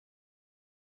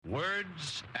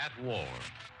Words at War.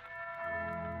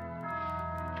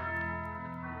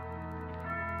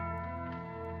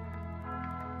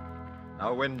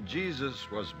 Now, when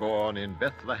Jesus was born in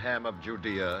Bethlehem of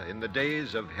Judea in the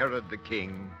days of Herod the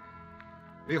king,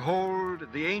 behold,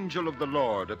 the angel of the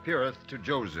Lord appeareth to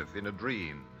Joseph in a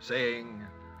dream, saying,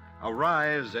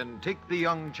 Arise and take the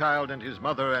young child and his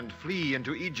mother and flee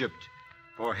into Egypt,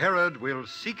 for Herod will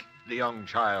seek the young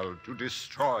child to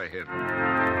destroy him.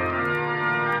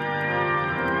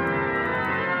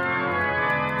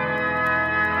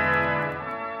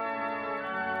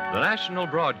 The National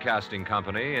Broadcasting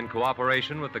Company, in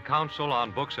cooperation with the Council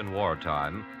on Books in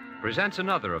Wartime, presents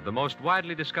another of the most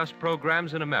widely discussed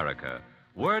programs in America,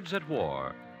 Words at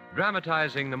War,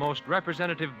 dramatizing the most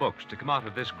representative books to come out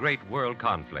of this great world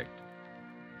conflict.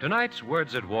 Tonight's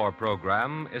Words at War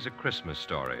program is a Christmas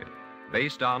story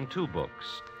based on two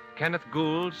books, Kenneth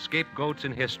Gould's Scapegoats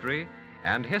in History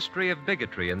and History of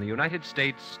Bigotry in the United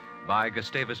States by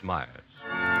Gustavus Myers.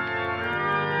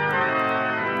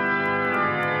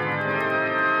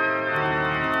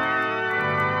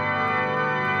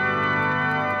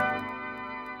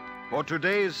 For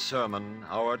today's sermon,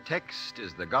 our text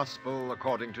is the Gospel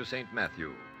according to St.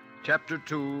 Matthew, chapter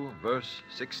 2, verse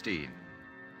 16.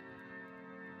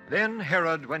 Then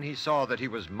Herod, when he saw that he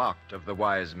was mocked of the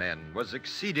wise men, was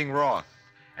exceeding wroth,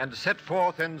 and set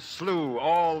forth and slew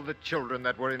all the children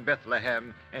that were in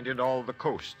Bethlehem and in all the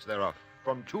coasts thereof,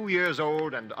 from 2 years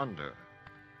old and under.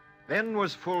 Then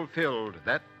was fulfilled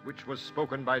that which was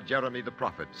spoken by Jeremy the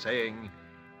prophet, saying,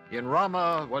 In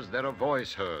Ramah was there a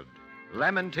voice heard,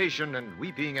 lamentation and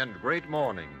weeping and great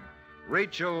mourning,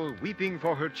 Rachel weeping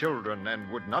for her children,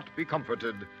 and would not be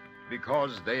comforted,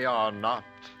 because they are not.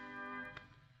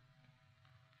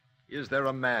 Is there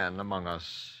a man among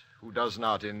us who does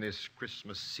not, in this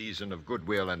Christmas season of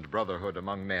goodwill and brotherhood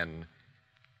among men,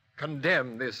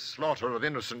 condemn this slaughter of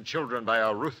innocent children by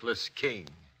a ruthless king?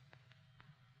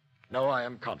 No, I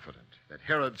am confident that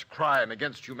Herod's crime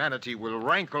against humanity will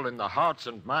rankle in the hearts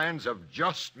and minds of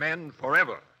just men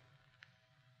forever.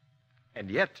 And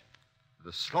yet,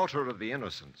 the slaughter of the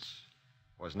innocents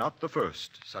was not the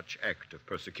first such act of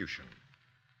persecution,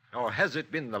 nor has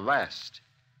it been the last.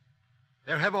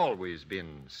 There have always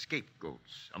been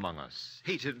scapegoats among us,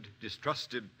 hated,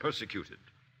 distrusted, persecuted.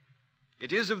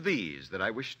 It is of these that I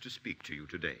wish to speak to you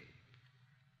today.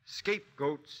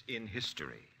 Scapegoats in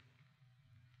history.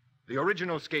 The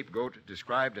original scapegoat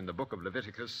described in the book of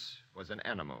Leviticus was an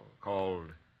animal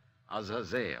called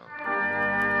Azazel.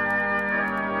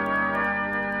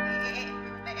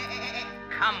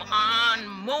 Come on,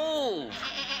 move!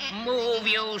 Move,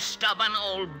 you stubborn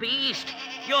old beast!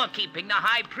 You're keeping the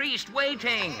high priest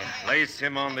waiting. Place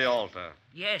him on the altar.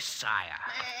 Yes, sire.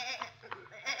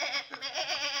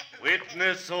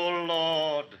 Witness, O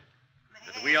Lord,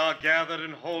 that we are gathered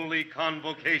in holy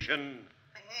convocation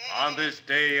on this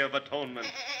day of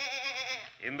atonement,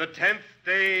 in the 10th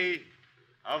day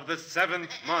of the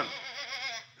 7th month,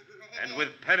 and with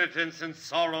penitence and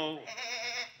sorrow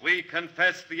we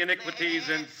confess the iniquities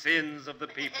and sins of the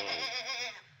people,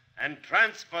 and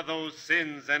transfer those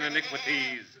sins and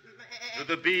iniquities to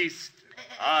the beast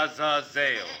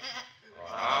Azazel.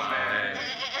 Amen.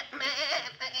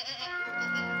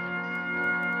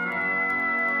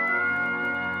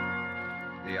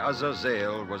 The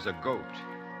Azazel was a goat,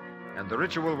 and the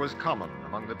ritual was common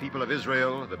among the people of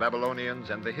Israel, the Babylonians,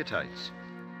 and the Hittites.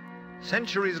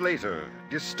 Centuries later,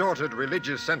 distorted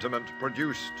religious sentiment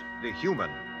produced the human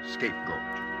scapegoat.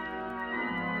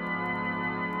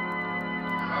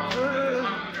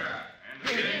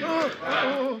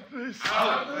 Please.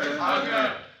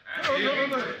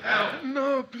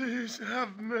 No, please,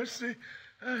 have mercy.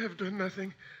 I have done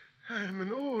nothing. I am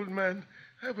an old man.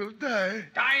 I will die.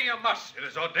 Die you must. It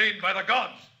is ordained by the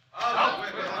gods. Out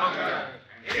with hunger,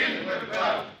 in with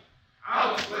wealth.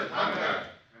 Out with hunger,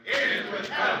 in with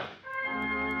health.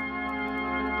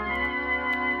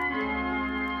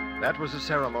 That was a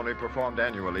ceremony performed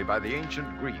annually by the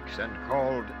ancient Greeks and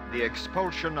called the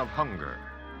expulsion of hunger.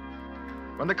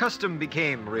 When the custom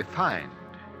became refined,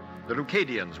 the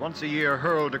Leucadians once a year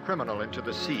hurled a criminal into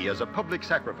the sea as a public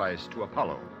sacrifice to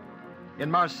Apollo. In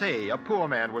Marseille, a poor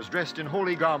man was dressed in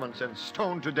holy garments and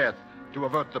stoned to death to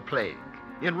avert the plague.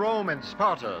 In Rome and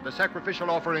Sparta, the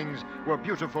sacrificial offerings were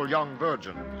beautiful young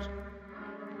virgins.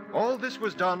 All this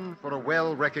was done for a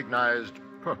well-recognized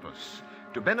purpose: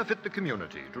 to benefit the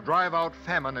community, to drive out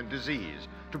famine and disease,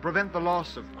 to prevent the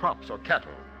loss of crops or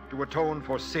cattle, to atone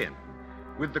for sin,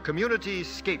 with the community's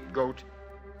scapegoat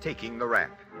taking the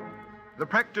rap. The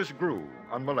practice grew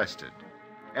unmolested,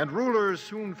 and rulers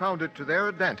soon found it to their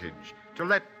advantage to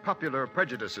let popular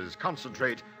prejudices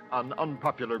concentrate on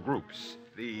unpopular groups,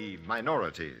 the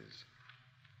minorities.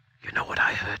 You know what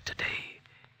I heard today?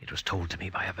 It was told to me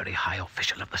by a very high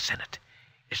official of the Senate.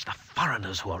 It's the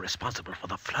foreigners who are responsible for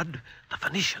the flood, the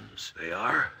Phoenicians. They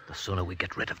are? The sooner we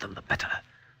get rid of them, the better.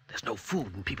 There's no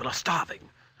food and people are starving.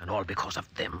 And all because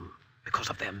of them, because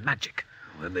of their magic.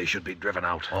 Then they should be driven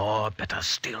out. Or better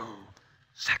still,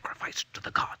 sacrificed to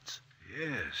the gods.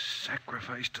 Yes,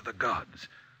 sacrifice to the gods.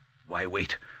 Why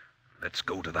wait? Let's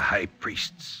go to the high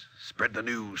priests, spread the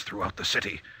news throughout the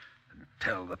city, and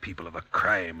tell the people of the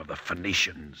crime of the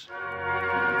Phoenicians.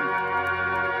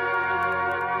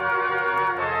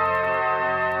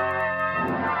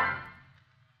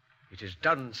 It is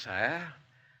done, sire.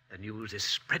 The news is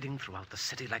spreading throughout the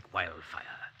city like wildfire.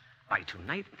 By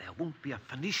tonight, there won't be a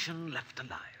Phoenician left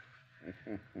alive.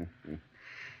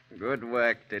 Good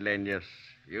work, Telenius.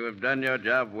 You have done your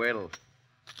job well.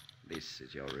 This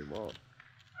is your reward.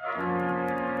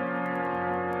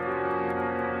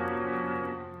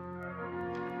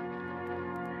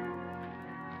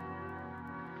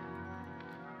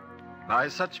 By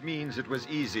such means, it was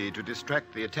easy to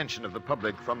distract the attention of the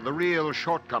public from the real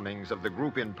shortcomings of the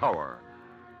group in power,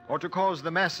 or to cause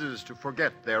the masses to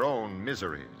forget their own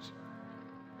miseries.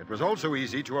 It was also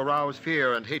easy to arouse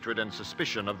fear and hatred and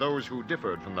suspicion of those who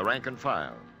differed from the rank and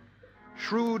file.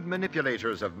 Shrewd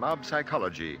manipulators of mob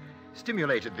psychology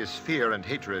stimulated this fear and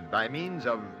hatred by means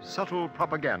of subtle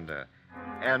propaganda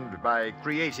and by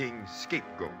creating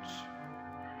scapegoats.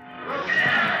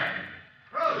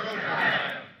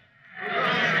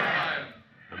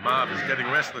 The mob is getting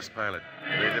restless, Pilot.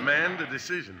 They demand a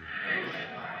decision.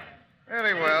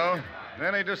 Very well.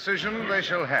 Any decision they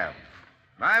shall have.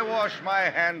 I wash my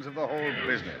hands of the whole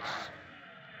business.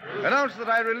 Announce that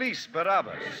I release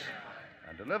Barabbas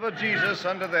and deliver Jesus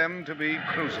unto them to be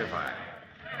crucified.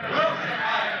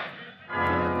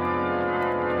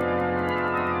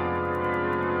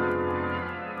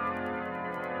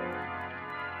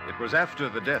 It was after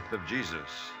the death of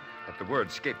Jesus that the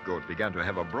word scapegoat began to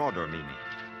have a broader meaning.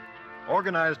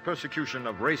 Organized persecution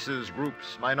of races,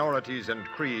 groups, minorities, and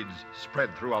creeds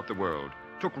spread throughout the world,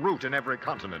 took root in every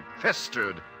continent,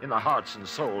 festered in the hearts and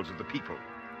souls of the people.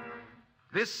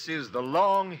 This is the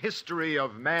long history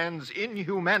of man's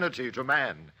inhumanity to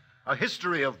man, a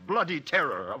history of bloody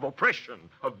terror, of oppression,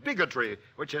 of bigotry,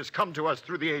 which has come to us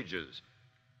through the ages.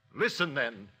 Listen,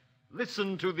 then.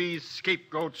 Listen to these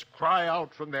scapegoats cry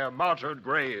out from their martyred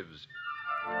graves.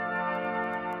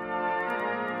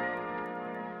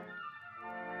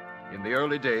 In the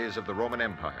early days of the Roman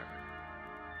Empire,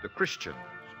 the Christians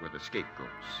were the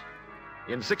scapegoats.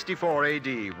 In 64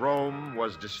 AD, Rome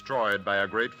was destroyed by a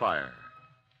great fire.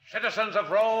 Citizens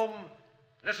of Rome,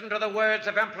 listen to the words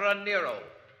of Emperor Nero.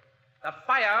 The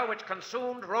fire which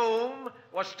consumed Rome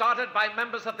was started by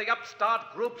members of the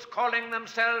upstart groups calling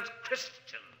themselves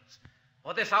Christians.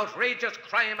 For this outrageous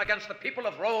crime against the people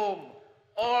of Rome,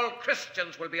 all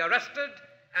Christians will be arrested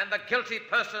and the guilty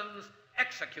persons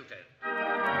executed.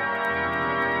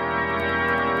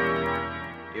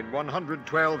 In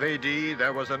 112 AD,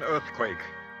 there was an earthquake.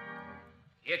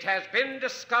 It has been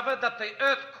discovered that the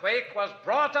earthquake was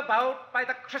brought about by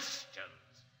the Christians.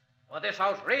 For this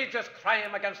outrageous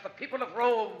crime against the people of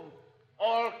Rome,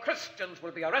 all Christians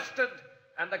will be arrested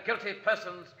and the guilty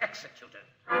persons executed.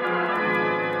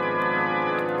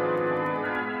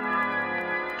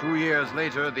 2 years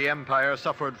later, the empire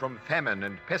suffered from famine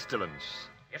and pestilence.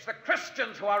 It's the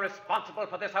Christians who are responsible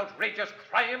for this outrageous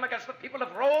crime against the people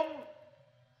of Rome.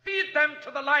 Feed them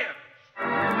to the lions.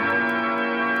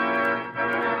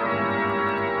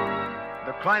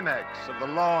 The climax of the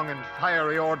long and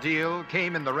fiery ordeal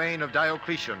came in the reign of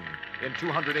Diocletian in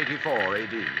 284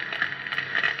 AD.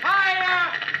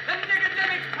 Fire! The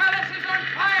Nicodemic Palace is on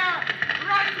fire!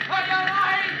 Run for your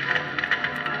lives!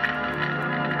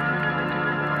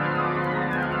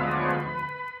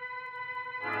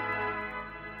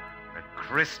 The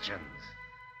Christians,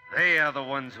 they are the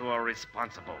ones who are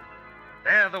responsible.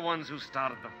 They're the ones who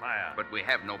started the fire. But we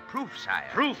have no proof, sire.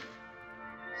 Proof?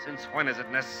 Since when is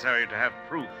it necessary to have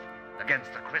proof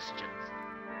against the Christians?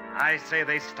 I say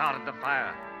they started the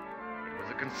fire. It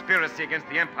was a conspiracy against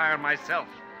the empire and myself,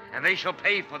 and they shall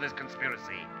pay for this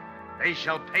conspiracy. They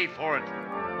shall pay for it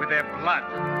with their blood.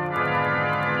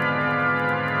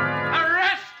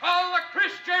 Arrest all the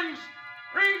Christians!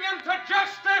 Bring them to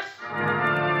justice!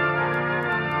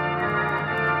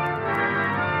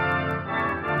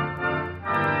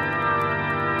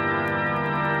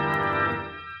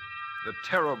 The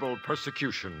terrible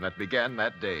persecution that began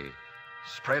that day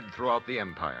spread throughout the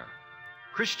empire.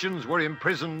 Christians were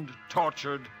imprisoned,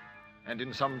 tortured, and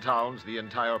in some towns the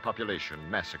entire population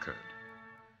massacred.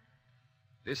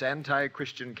 This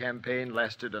anti-Christian campaign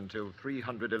lasted until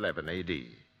 311 A.D.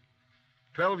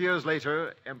 12 years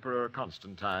later, Emperor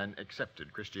Constantine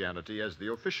accepted Christianity as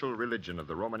the official religion of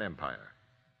the Roman Empire,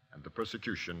 and the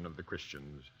persecution of the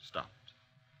Christians stopped.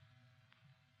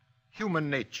 Human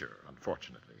nature,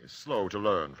 unfortunately, is slow to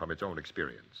learn from its own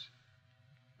experience.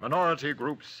 Minority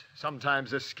groups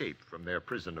sometimes escape from their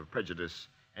prison of prejudice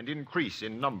and increase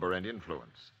in number and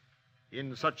influence.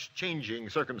 In such changing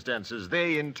circumstances,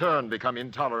 they in turn become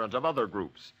intolerant of other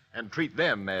groups and treat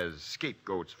them as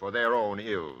scapegoats for their own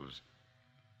ills.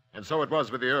 And so it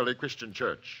was with the early Christian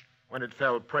church when it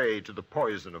fell prey to the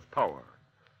poison of power.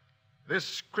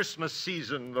 This Christmas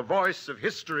season, the voice of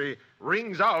history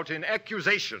rings out in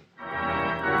accusation.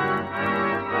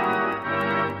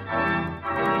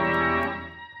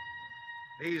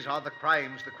 These are the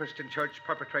crimes the Christian church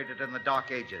perpetrated in the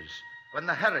Dark Ages, when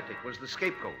the heretic was the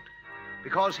scapegoat,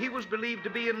 because he was believed to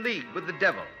be in league with the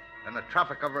devil and a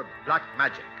trafficker of black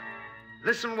magic.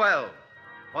 Listen well,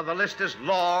 for the list is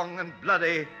long and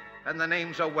bloody, and the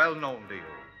names are well known to you.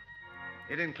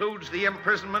 It includes the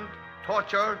imprisonment,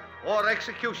 torture, or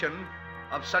execution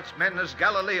of such men as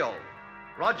Galileo,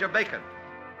 Roger Bacon,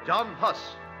 John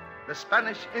Huss, the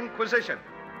Spanish Inquisition,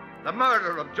 the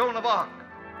murder of Joan of Arc,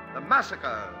 the massacre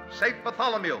of St.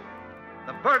 Bartholomew,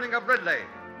 the burning of Ridley,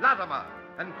 Latimer,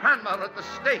 and Cranmer at the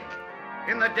stake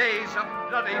in the days of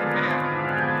bloody fear.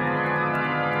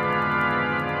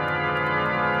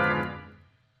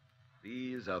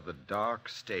 These are the dark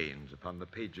stains upon the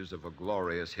pages of a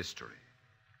glorious history.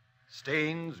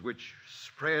 Stains which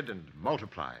spread and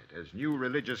multiplied as new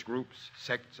religious groups,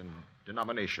 sects, and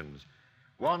denominations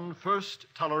won first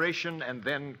toleration and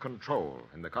then control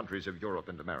in the countries of Europe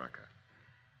and America.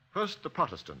 First, the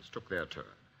Protestants took their turn,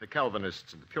 the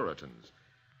Calvinists and the Puritans,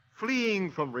 fleeing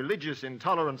from religious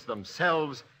intolerance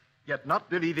themselves, yet not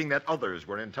believing that others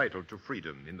were entitled to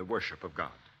freedom in the worship of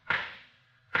God.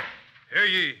 Hear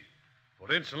ye,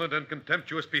 for insolent and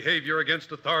contemptuous behavior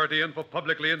against authority and for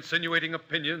publicly insinuating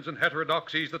opinions and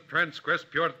heterodoxies that transgress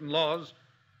Puritan laws,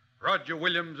 Roger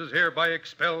Williams is hereby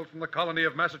expelled from the colony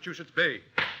of Massachusetts Bay.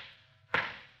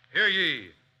 Hear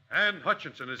ye, Anne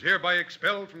Hutchinson is hereby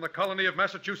expelled from the colony of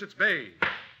Massachusetts Bay.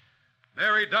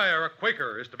 Mary Dyer, a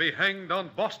Quaker, is to be hanged on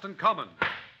Boston Common.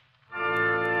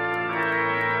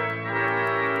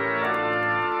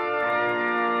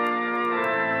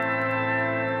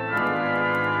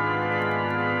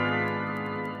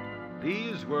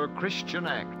 These were Christian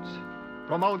acts,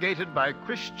 promulgated by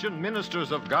Christian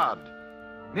ministers of God,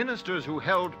 ministers who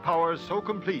held powers so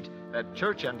complete that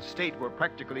church and state were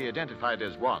practically identified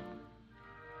as one.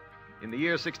 In the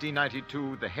year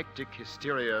 1692, the hectic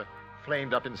hysteria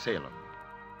flamed up in Salem.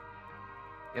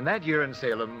 In that year in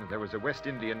Salem, there was a West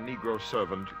Indian Negro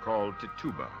servant called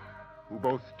Tituba, who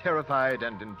both terrified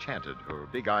and enchanted her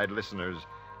big-eyed listeners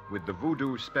with the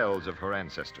voodoo spells of her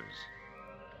ancestors.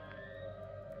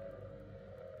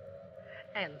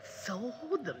 And so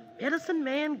the medicine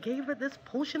man gave her this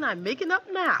potion I'm making up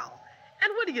now.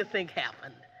 And what do you think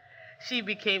happened? She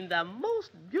became the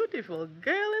most beautiful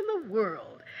girl in the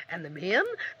world. And the men,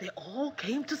 they all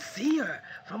came to see her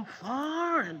from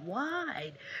far and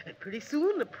wide. And pretty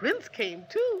soon the prince came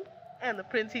too. And the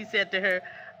prince, he said to her,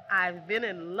 I've been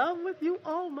in love with you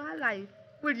all my life.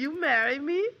 Will you marry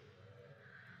me?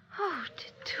 Oh,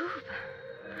 Tituba,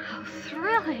 how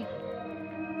thrilling.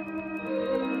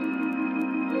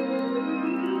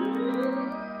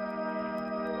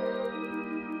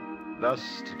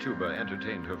 Thus, Tituba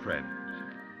entertained her friends.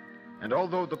 And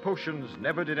although the potions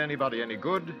never did anybody any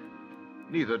good,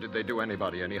 neither did they do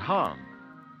anybody any harm.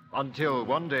 Until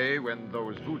one day when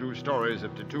those voodoo stories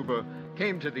of Tituba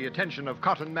came to the attention of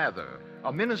Cotton Mather,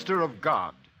 a minister of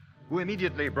God, who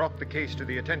immediately brought the case to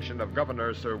the attention of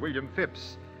Governor Sir William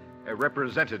Phipps, a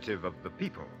representative of the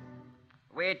people.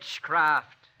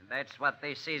 Witchcraft. That's what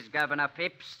this is, Governor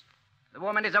Phipps. The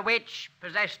woman is a witch,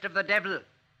 possessed of the devil.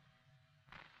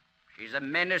 She's a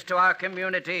menace to our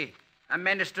community, a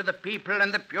menace to the people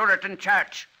and the Puritan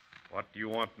church. What do you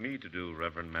want me to do,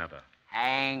 Reverend Mather?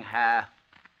 Hang her.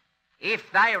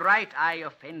 If thy right eye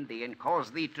offend thee and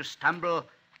cause thee to stumble,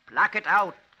 pluck it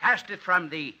out, cast it from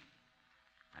thee.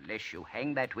 Unless you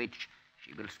hang that witch,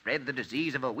 she will spread the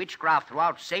disease of a witchcraft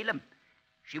throughout Salem.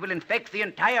 She will infect the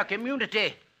entire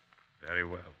community. Very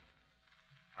well.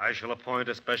 I shall appoint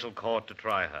a special court to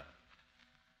try her,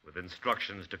 with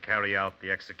instructions to carry out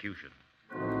the execution.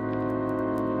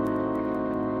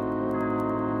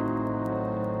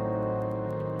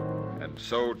 And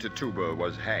so Tituba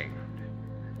was hanged.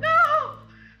 No!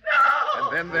 No!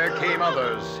 And then there came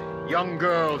others, young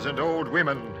girls and old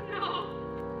women. No!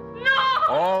 No!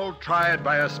 All tried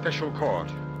by a special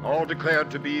court, all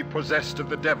declared to be possessed of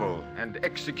the devil and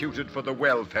executed for the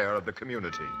welfare of the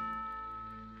community.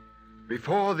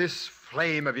 Before this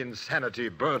flame of insanity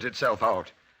burnt itself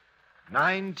out,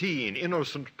 19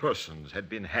 innocent persons had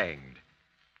been hanged,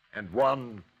 and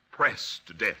one pressed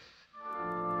to death.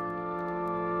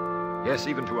 Yes,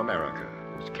 even to America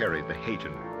was carried the hate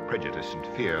and prejudice and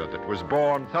fear that was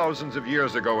born thousands of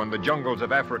years ago in the jungles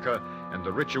of Africa and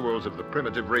the rituals of the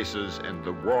primitive races and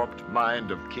the warped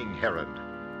mind of King Herod.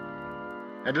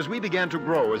 And as we began to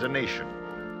grow as a nation,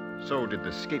 so did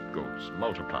the scapegoats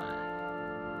multiply.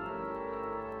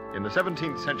 In the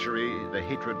 17th century, the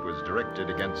hatred was directed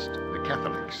against the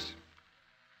Catholics.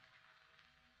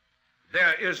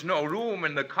 There is no room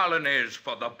in the colonies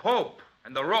for the Pope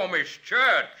and the Romish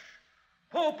Church.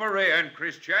 Popery and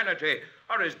Christianity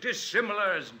are as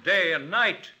dissimilar as day and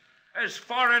night, as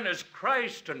foreign as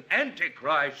Christ and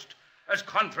Antichrist, as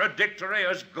contradictory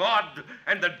as God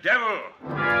and the devil.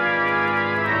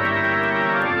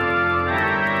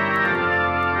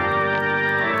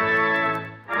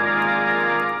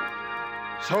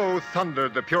 So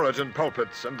thundered the Puritan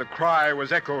pulpits, and the cry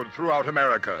was echoed throughout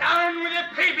America. Down with the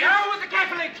papists! Down with the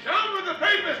Catholics! Down with the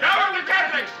papists! Down with the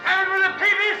Catholics! Down with the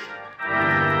papists!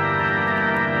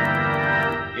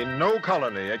 In no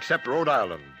colony except Rhode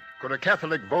Island could a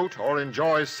Catholic vote or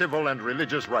enjoy civil and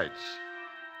religious rights.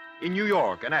 In New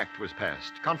York, an act was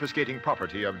passed confiscating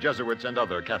property of Jesuits and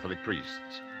other Catholic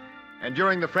priests. And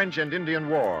during the French and Indian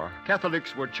War,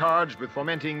 Catholics were charged with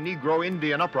fomenting Negro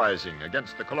Indian uprising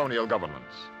against the colonial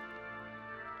governments.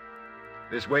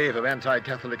 This wave of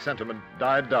anti-Catholic sentiment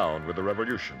died down with the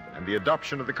Revolution and the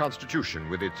adoption of the Constitution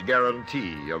with its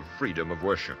guarantee of freedom of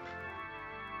worship.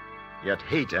 Yet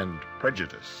hate and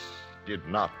prejudice did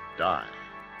not die.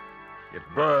 It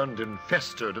burned and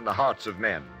festered in the hearts of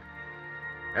men.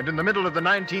 And in the middle of the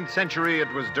 19th century,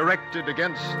 it was directed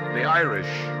against the Irish.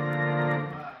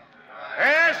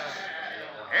 This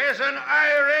is an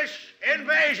Irish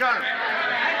invasion.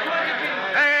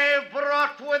 They've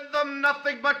brought with them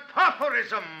nothing but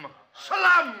pauperism,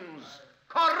 slums,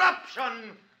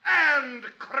 corruption, and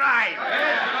crime.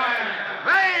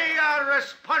 They are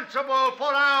responsible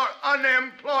for our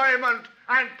unemployment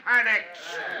and panics,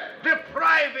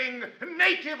 depriving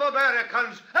Native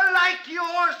Americans like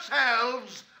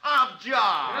yourselves of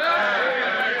jobs.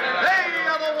 They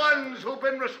are the ones who've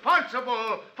been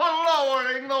responsible for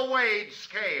lowering the wage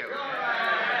scale.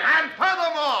 And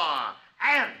furthermore,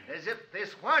 and as if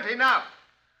this weren't enough,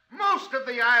 most of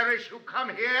the Irish who come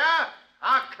here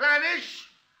are clannish,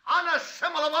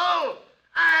 unassimilable,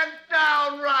 and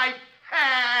downright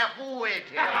half-witted.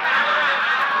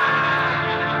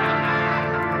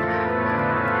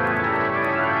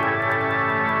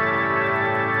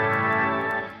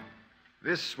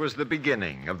 This was the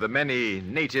beginning of the many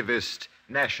nativist,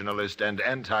 nationalist, and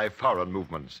anti-foreign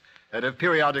movements that have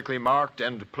periodically marked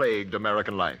and plagued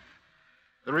American life.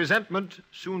 The resentment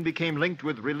soon became linked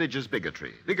with religious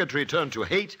bigotry. Bigotry turned to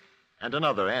hate, and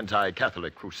another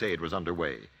anti-Catholic crusade was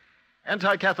underway.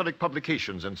 Anti-Catholic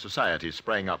publications and societies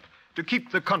sprang up to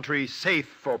keep the country safe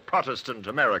for Protestant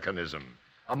Americanism.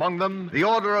 Among them, the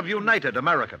Order of United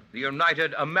American. The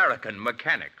United American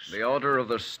Mechanics. The Order of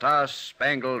the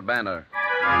Star-Spangled Banner.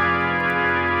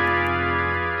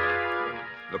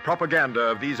 The propaganda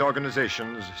of these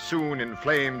organizations soon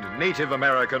inflamed Native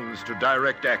Americans to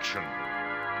direct action.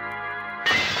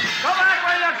 Go back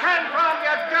where you came from,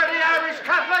 you dirty Irish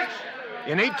Catholics!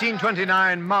 In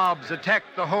 1829, mobs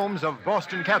attacked the homes of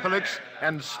Boston Catholics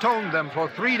and stoned them for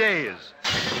 3 days.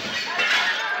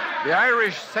 The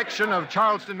Irish section of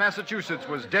Charleston, Massachusetts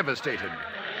was devastated.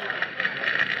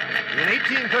 In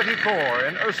 1834,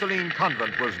 an Ursuline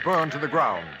convent was burned to the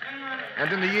ground.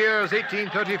 And in the years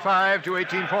 1835 to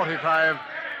 1845,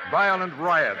 violent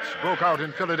riots broke out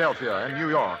in Philadelphia and New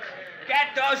York.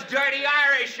 Get those dirty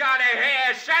Irish out of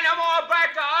here! Send them all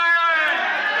back to Ireland!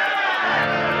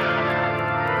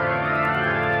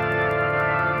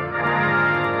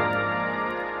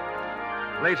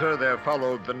 Later, there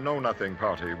followed the Know Nothing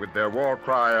Party with their war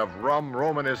cry of rum,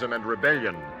 Romanism, and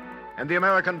rebellion, and the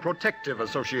American Protective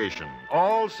Association,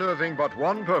 all serving but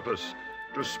one purpose: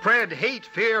 to spread hate,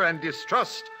 fear, and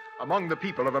distrust among the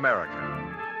people of America.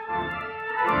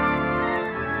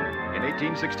 In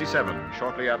 1867,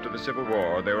 shortly after the Civil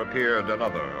War, there appeared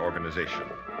another organization,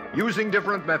 using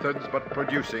different methods but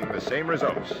producing the same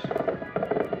results.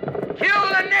 Kill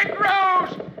the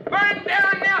Negroes! Burn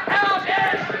down their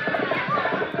houses!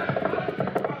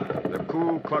 The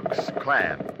Ku Klux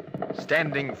Klan,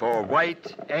 standing for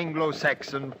white,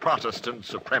 Anglo-Saxon, Protestant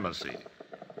supremacy,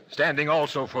 standing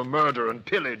also for murder and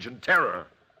pillage and terror.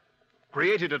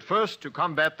 Created at first to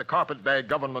combat the carpetbag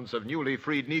governments of newly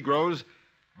freed Negroes,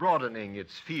 broadening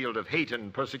its field of hate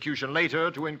and persecution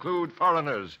later to include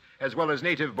foreigners, as well as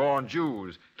native-born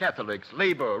Jews, Catholics,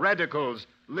 labor, radicals,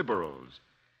 liberals.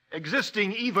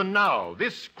 Existing even now,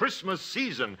 this Christmas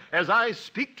season, as I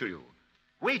speak to you,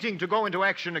 waiting to go into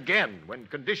action again when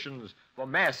conditions for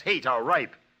mass hate are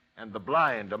ripe and the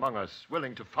blind among us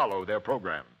willing to follow their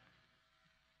program.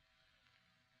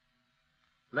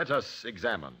 Let us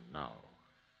examine now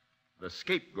the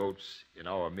scapegoats in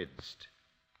our midst.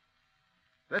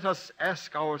 Let us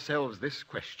ask ourselves this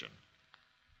question.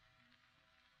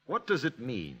 What does it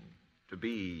mean to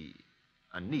be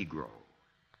a Negro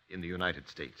in the United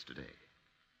States today?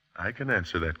 I can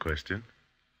answer that question.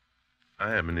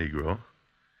 I am a Negro,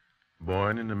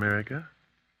 born in America,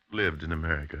 lived in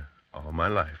America all my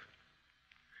life.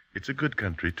 It's a good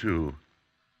country, too,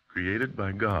 created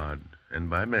by God and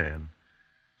by man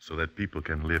so that people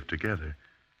can live together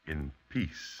in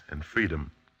peace and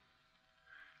freedom.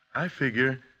 I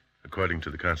figure, according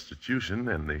to the Constitution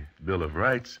and the Bill of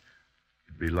Rights,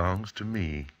 it belongs to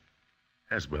me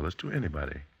as well as to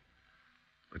anybody.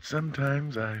 But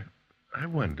sometimes I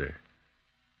wonder.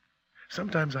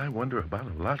 Sometimes I wonder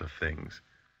about a lot of things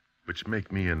which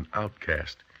make me an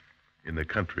outcast in the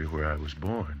country where I was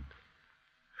born.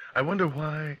 I wonder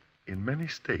why, in many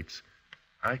states,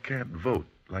 I can't vote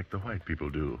like the white people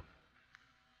do.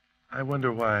 I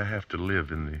wonder why I have to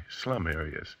live in the slum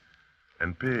areas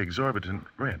and pay exorbitant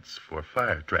rents for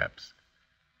fire traps.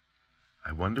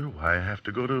 I wonder why I have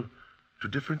to go to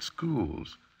different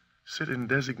schools, sit in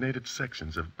designated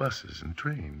sections of buses and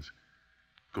trains,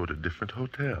 go to different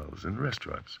hotels and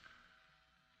restaurants.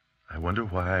 I wonder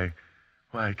why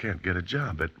I can't get a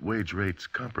job at wage rates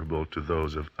comparable to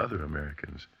those of other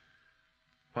Americans,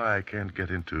 why I can't get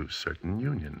into certain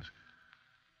unions,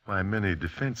 why many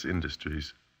defense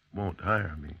industries won't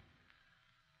hire me.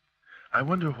 I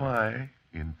wonder why,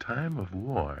 in time of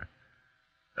war,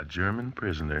 a German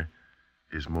prisoner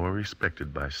is more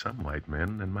respected by some white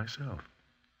men than myself.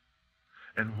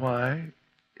 And why,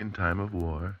 in time of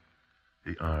war,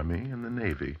 the Army and the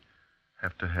Navy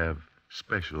have to have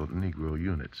special Negro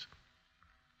units.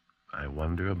 I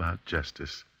wonder about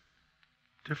justice,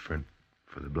 different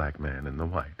for the black man and the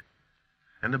white,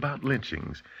 and about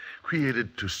lynchings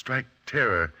created to strike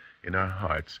terror in our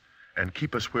hearts and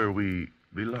keep us where we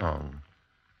belong,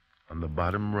 on the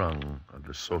bottom rung of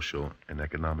the social and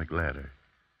economic ladder.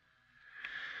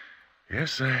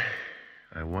 Yes,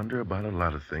 I wonder about a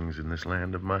lot of things in this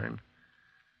land of mine,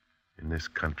 in this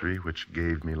country which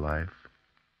gave me life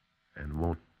and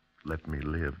won't let me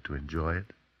live to enjoy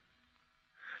it.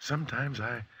 Sometimes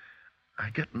I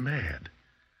get mad.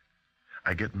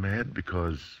 I get mad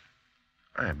because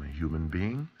I am a human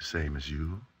being, the same as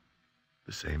you,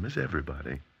 the same as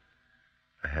everybody.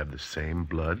 I have the same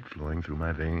blood flowing through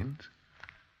my veins.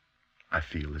 I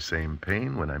feel the same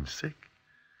pain when I'm sick,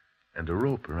 and a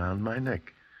rope around my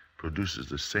neck produces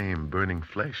the same burning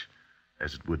flesh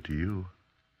as it would to you.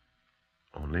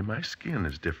 Only my skin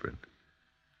is different,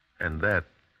 and that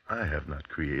I have not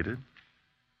created.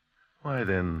 Why,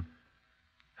 then,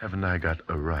 haven't I got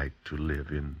a right to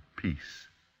live in peace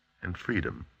and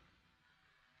freedom?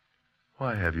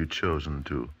 Why have you chosen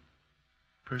to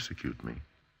persecute me?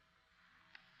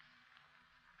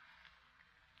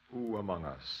 Who among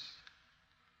us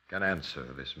can answer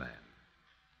this man?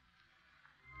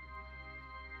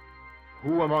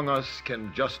 Who among us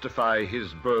can justify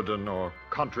his burden or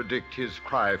contradict his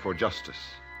cry for justice?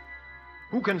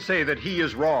 Who can say that he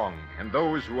is wrong and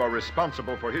those who are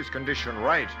responsible for his condition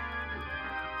right?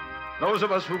 Those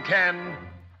of us who can,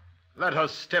 let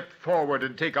us step forward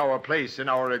and take our place in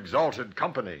our exalted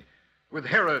company with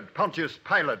Herod, Pontius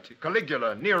Pilate,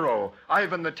 Caligula, Nero,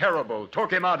 Ivan the Terrible,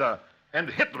 Torquemada, and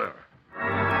Hitler.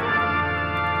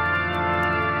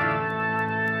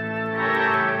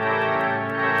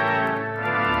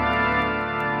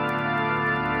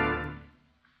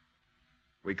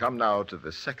 We come now to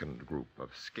the second group of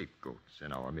scapegoats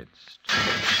in our midst.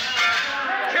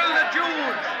 Kill the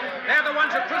Jews! They're the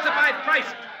ones who crucified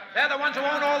Christ. They're the ones who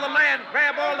own all the land,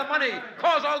 grab all the money,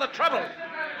 cause all the trouble.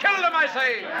 Kill them, I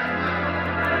say!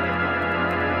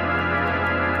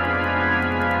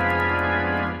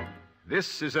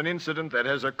 This is an incident that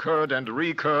has occurred and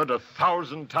recurred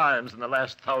 1,000 times in the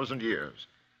last 1,000 years.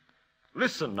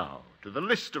 Listen now to the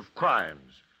list of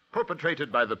crimes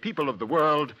perpetrated by the people of the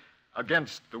world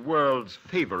against the world's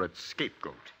favorite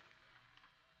scapegoat.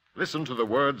 Listen to the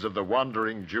words of the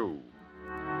wandering Jew.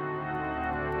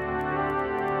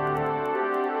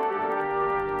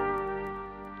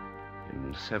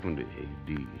 In 70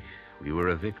 A.D., we were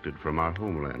evicted from our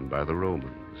homeland by the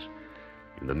Romans.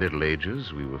 In the Middle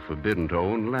Ages, we were forbidden to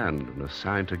own land and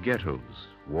assigned to ghettos,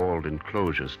 walled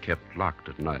enclosures kept locked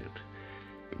at night.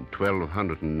 In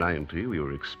 1290, we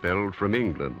were expelled from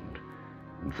England.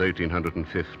 In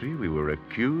 1350, we were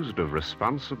accused of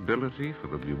responsibility for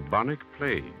the bubonic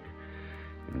plague.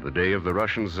 In the day of the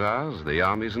Russian Tsars, the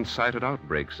armies incited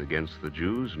outbreaks against the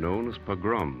Jews known as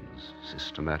pogroms,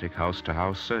 systematic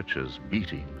house-to-house searches,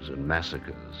 beatings, and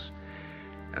massacres.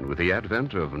 And with the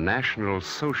advent of National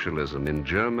Socialism in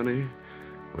Germany,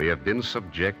 we have been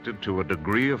subjected to a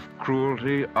degree of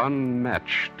cruelty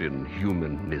unmatched in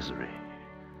human misery.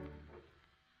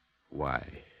 Why?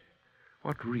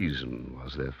 What reason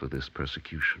was there for this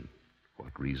persecution?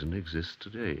 What reason exists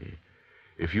today?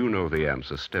 If you know the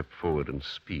answer, step forward and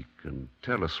speak, and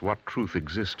tell us what truth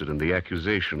existed in the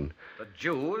accusation. The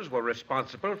Jews were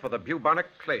responsible for the bubonic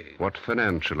plague. What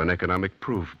financial and economic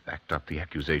proof backed up the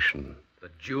accusation? The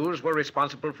Jews were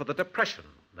responsible for the depression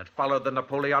that followed the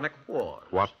Napoleonic Wars.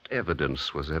 What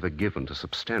evidence was ever given to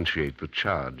substantiate the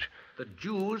charge? The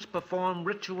Jews performed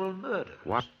ritual murder.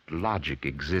 What logic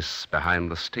exists behind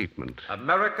the statement?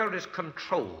 America is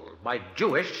controlled by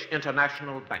Jewish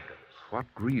international bankers. What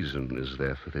reason is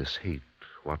there for this hate?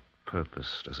 What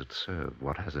purpose does it serve?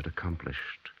 What has it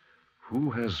accomplished?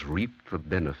 Who has reaped the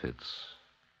benefits,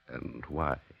 and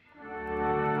why?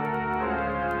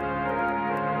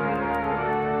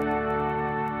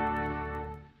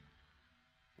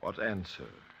 What answer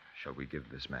shall we give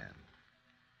this man?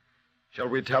 Shall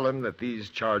we tell him that these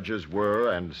charges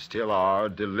were and still are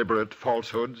deliberate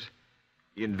falsehoods,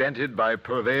 invented by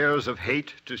purveyors of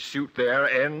hate to suit their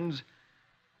ends?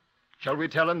 Shall we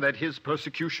tell him that his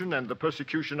persecution and the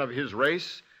persecution of his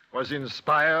race was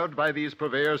inspired by these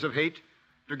purveyors of hate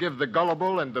to give the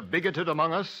gullible and the bigoted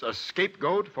among us a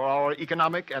scapegoat for our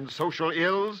economic and social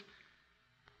ills?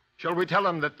 Shall we tell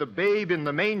him that the babe in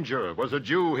the manger was a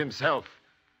Jew himself,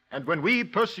 and when we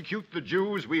persecute the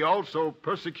Jews, we also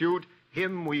persecute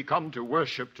him we come to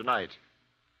worship tonight?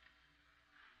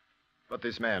 But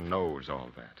this man knows all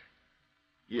that.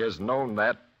 He has known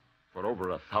that for over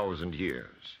 1,000 years.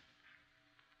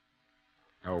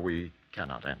 No, we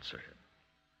cannot answer him.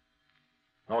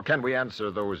 Nor can we answer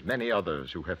those many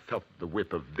others who have felt the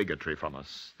whip of bigotry from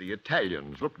us. The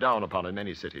Italians looked down upon in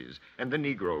many cities, and the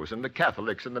Negroes, and the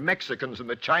Catholics, and the Mexicans, and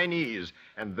the Chinese,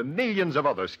 and the millions of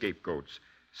other scapegoats,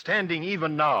 standing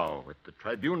even now at the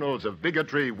tribunals of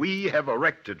bigotry we have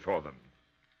erected for them.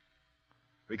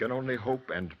 We can only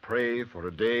hope and pray for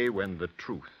a day when the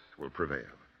truth will prevail,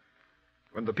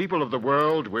 when the people of the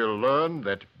world will learn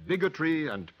that bigotry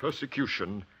and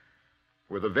persecution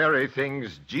were the very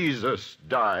things Jesus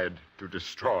died to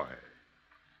destroy.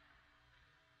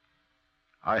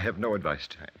 I have no advice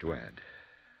to add,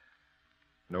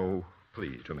 no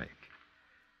plea to make.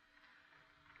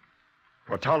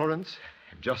 For tolerance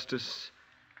and justice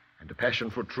and a passion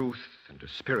for truth and a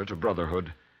spirit of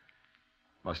brotherhood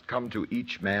must come to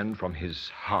each man from his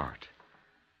heart,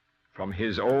 from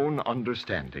his own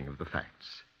understanding of the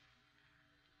facts.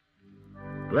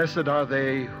 Blessed are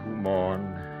they who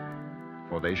mourn,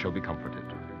 for they shall be comforted.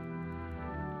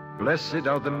 Blessed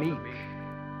are the meek,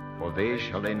 for they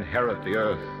shall inherit the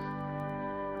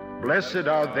earth. Blessed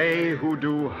are they who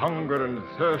do hunger and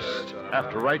thirst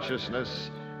after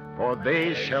righteousness, for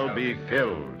they shall be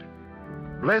filled.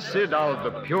 Blessed are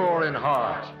the pure in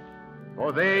heart,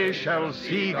 for they shall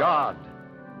see God.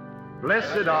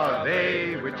 Blessed are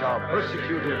they which are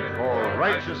persecuted for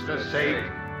righteousness' sake,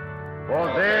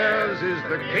 for theirs is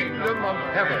the kingdom of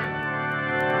heaven.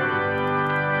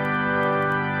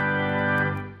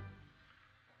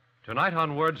 Tonight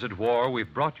on Words at War,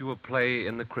 we've brought you a play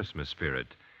in the Christmas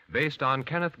spirit, based on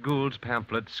Kenneth Gould's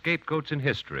pamphlet, Scapegoats in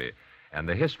History, and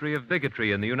the history of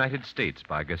bigotry in the United States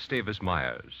by Gustavus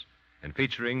Myers, and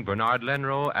featuring Bernard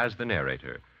Lenrow as the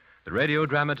narrator. The radio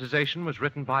dramatization was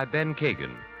written by Ben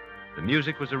Kagan. The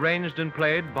music was arranged and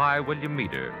played by William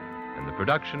Meader, and the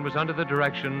production was under the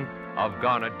direction of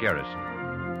Garnet Garrison.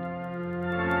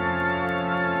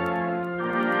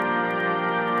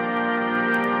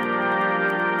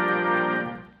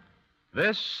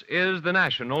 This is the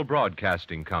National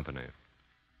Broadcasting Company.